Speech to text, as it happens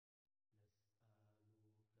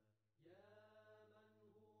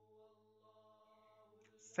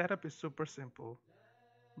setup is super simple.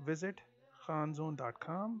 Visit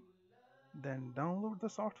khanzone.com, then download the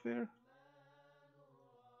software,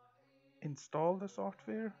 install the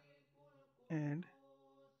software, and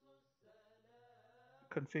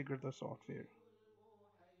configure the software.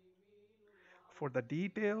 For the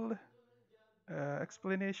detailed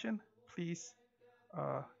explanation, please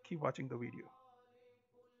keep watching the video.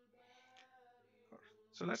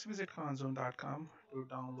 So let's visit khanzone.com to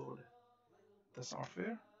download the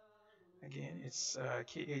software. Again, it's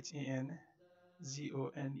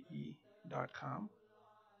khanzone.com.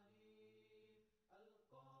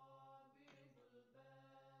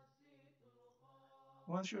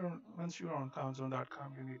 Once you're on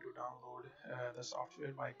khanzone.com, you need to download the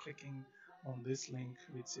software by clicking on this link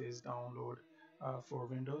which says download for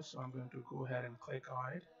Windows. So I'm going to go ahead and click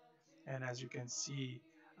on it, and as you can see,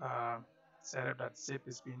 uh, setup.zip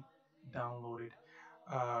is being downloaded.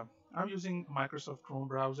 Uh, I'm using Microsoft Chrome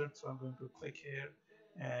browser, so I'm going to click here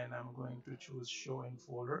and I'm going to choose show in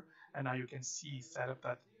folder, and now you can see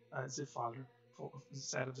setup.zip folder for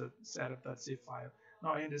setup.zip file.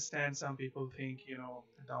 Now I understand some people think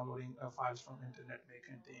downloading files from internet may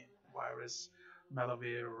contain virus,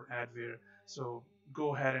 malware, or adware. So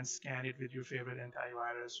go ahead and scan it with your favorite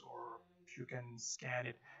antivirus, or you can scan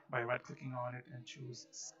it by right clicking on it and choose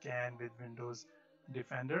scan with Windows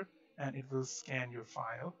Defender, and it will scan your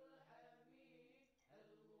file.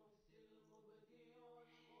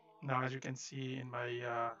 Now as you can see in my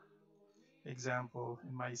example,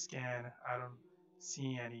 in my scan, I don't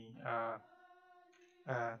see any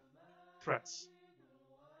uh, threats.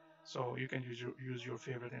 So you can use your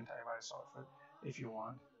favorite antivirus software if you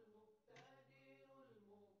want.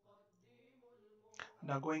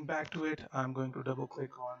 Now going back to it, I'm going to double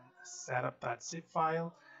click on setup.zip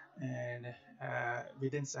file, and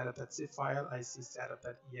within setup.zip file I see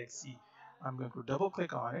setup.exe. I'm going to double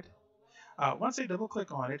click on it. Once I double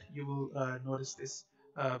click on it, you will notice this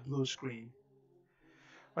blue screen.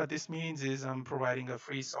 What this means is I'm providing a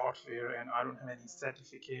free software and I don't have any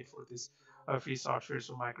certificate for this free software.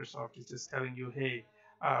 So Microsoft is just telling you, hey,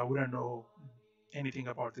 we don't know anything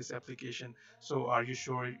about this application. So are you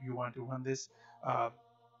sure you want to run this?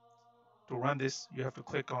 To run this, you have to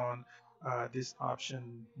click on this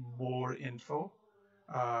option, more info.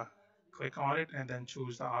 Uh, Click on it and then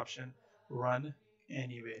choose the option, run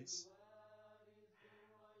anyways.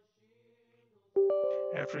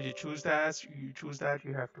 After you choose that,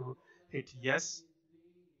 you have to hit yes,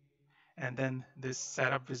 and then this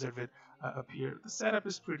setup wizard will appear. The setup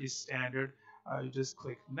is pretty standard. You just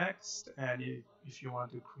click next, and if you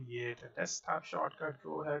want to create a desktop shortcut,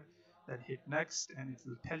 go ahead, then hit next, and it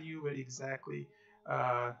will tell you where exactly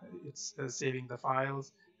uh, it's saving the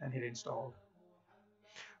files, and hit install.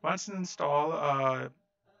 Once installed,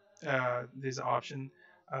 there's an option,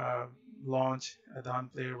 uh, launch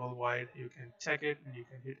Adhan player worldwide. You can check it and you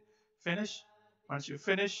can hit finish. Once you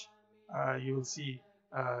finish, you will see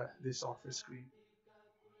the software screen.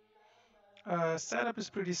 Setup is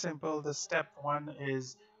pretty simple. The step one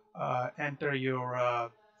is enter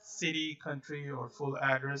your city, country, or full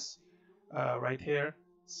address right here.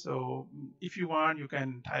 So if you want, you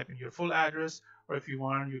can type in your full address, or if you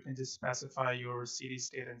want, you can just specify your city,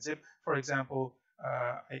 state, and zip. For example,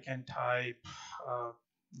 I can type uh,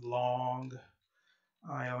 Long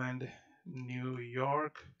Island, New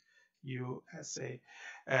York, USA.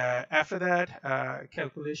 After that,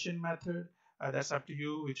 calculation method, that's up to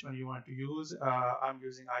you which one you want to use. I'm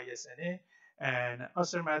using ISNA. And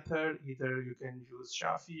Usher method, either you can use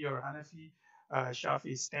Shafi or Hanafi.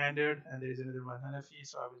 Shafi is standard, and there is another one, Hanafi,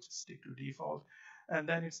 so I will just stick to default. And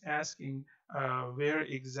then it's asking where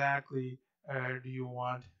exactly do you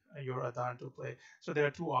want your Adhan to play. So there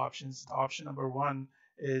are two options. Option number one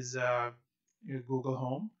is Google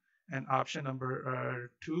Home, and option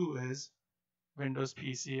number two is Windows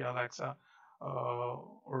PC, Alexa,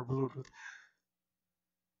 or Bluetooth.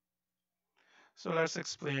 So let's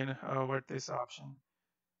explain what this option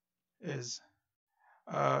is.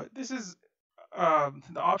 This is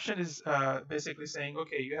the option is basically saying,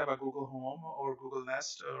 okay, you have a Google Home or Google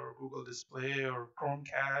Nest or Google Display or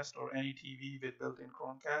Chromecast or any TV with built-in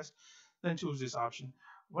Chromecast, then choose this option.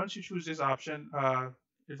 Once you choose this option,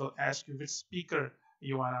 it will ask you which speaker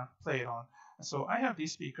you want to play it on. So I have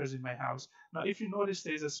these speakers in my house. Now, if you notice,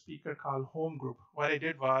 there's a speaker called Home Group. What I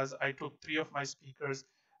did was I took three of my speakers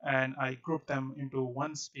and I grouped them into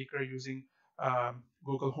one speaker using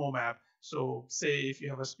Google Home app. So say if you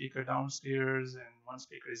have a speaker downstairs and one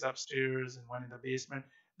speaker is upstairs and one in the basement,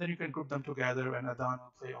 then you can group them together and Adhan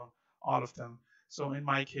will play on all of them. So in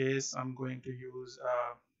my case, I'm going to use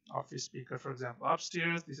office speaker, for example,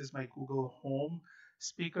 upstairs. This is my Google Home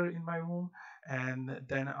speaker in my room, and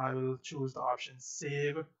then I will choose the option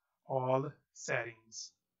save all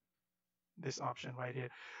settings, this option right here.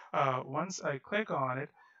 Once I click on it,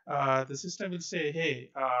 the system will say, hey,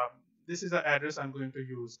 this is the address I'm going to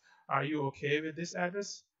use. Are you okay with this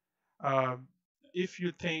address? Um, if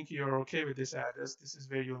you think you're okay with this address, this is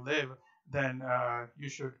where you live, then you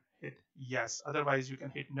should hit yes. Otherwise, you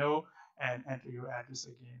can hit no and enter your address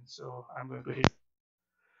again. So I'm going to hit.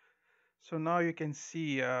 So now you can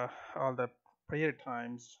see all the prayer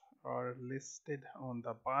times are listed on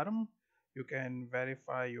the bottom. You can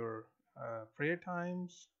verify your prayer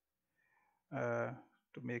times uh,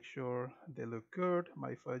 to make sure they look good.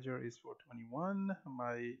 My Fajr is 4:21.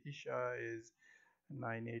 My Isha is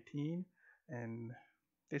 9:18, and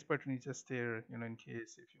this button is just there, in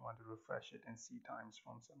case if you want to refresh it and see times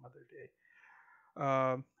from some other day.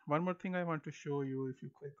 One more thing I want to show you, if you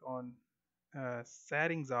click on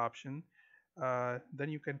settings option, then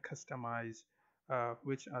you can customize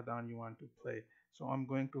which Adhan you want to play. So I'm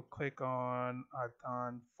going to click on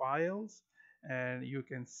Adhan files, and you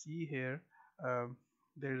can see here um,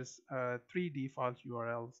 there's three default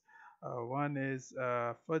URLs. One is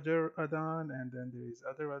Fajr Adhan, and then there is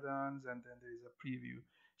other Adhans, and then there is a preview.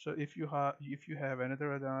 So if you have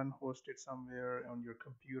another Adhan hosted somewhere on your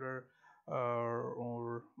computer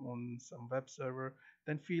or on some web server,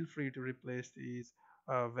 then feel free to replace these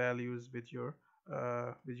values with your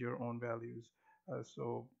own values.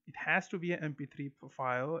 So it has to be an MP3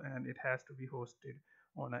 file, and it has to be hosted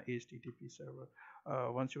on a HTTP server.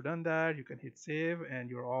 Once you've done that, you can hit save, and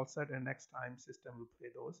you're all set. And next time, system will play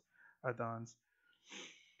those Adhans.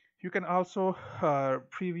 You can also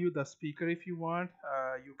preview the speaker if you want.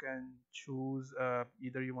 You can choose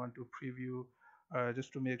either you want to preview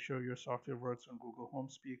just to make sure your software works on Google Home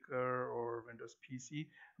Speaker or Windows PC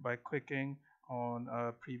by clicking on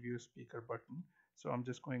a preview speaker button. So I'm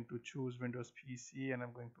just going to choose Windows PC, and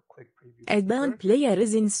I'm going to click preview Adhan speaker. player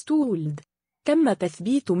is installed. تم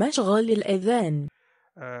تثبيت مشغل الأذان.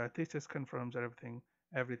 This just confirms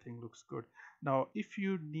everything looks good. Now if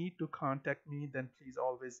you need to contact me, then please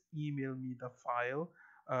always email me the file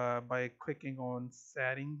by clicking on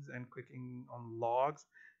settings and clicking on logs.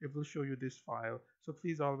 It will show you this file, so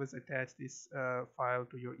please always attach this file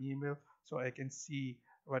to your email so I can see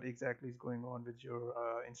what exactly is going on with your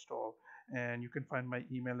install. And you can find my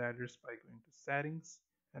email address by going to settings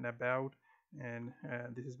and about, and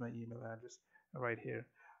this is my email address right here.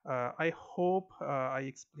 I hope I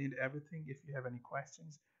explained everything. If you have any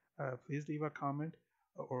questions, please leave a comment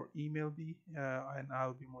or email me, and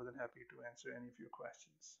I'll be more than happy to answer any of your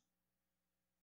questions.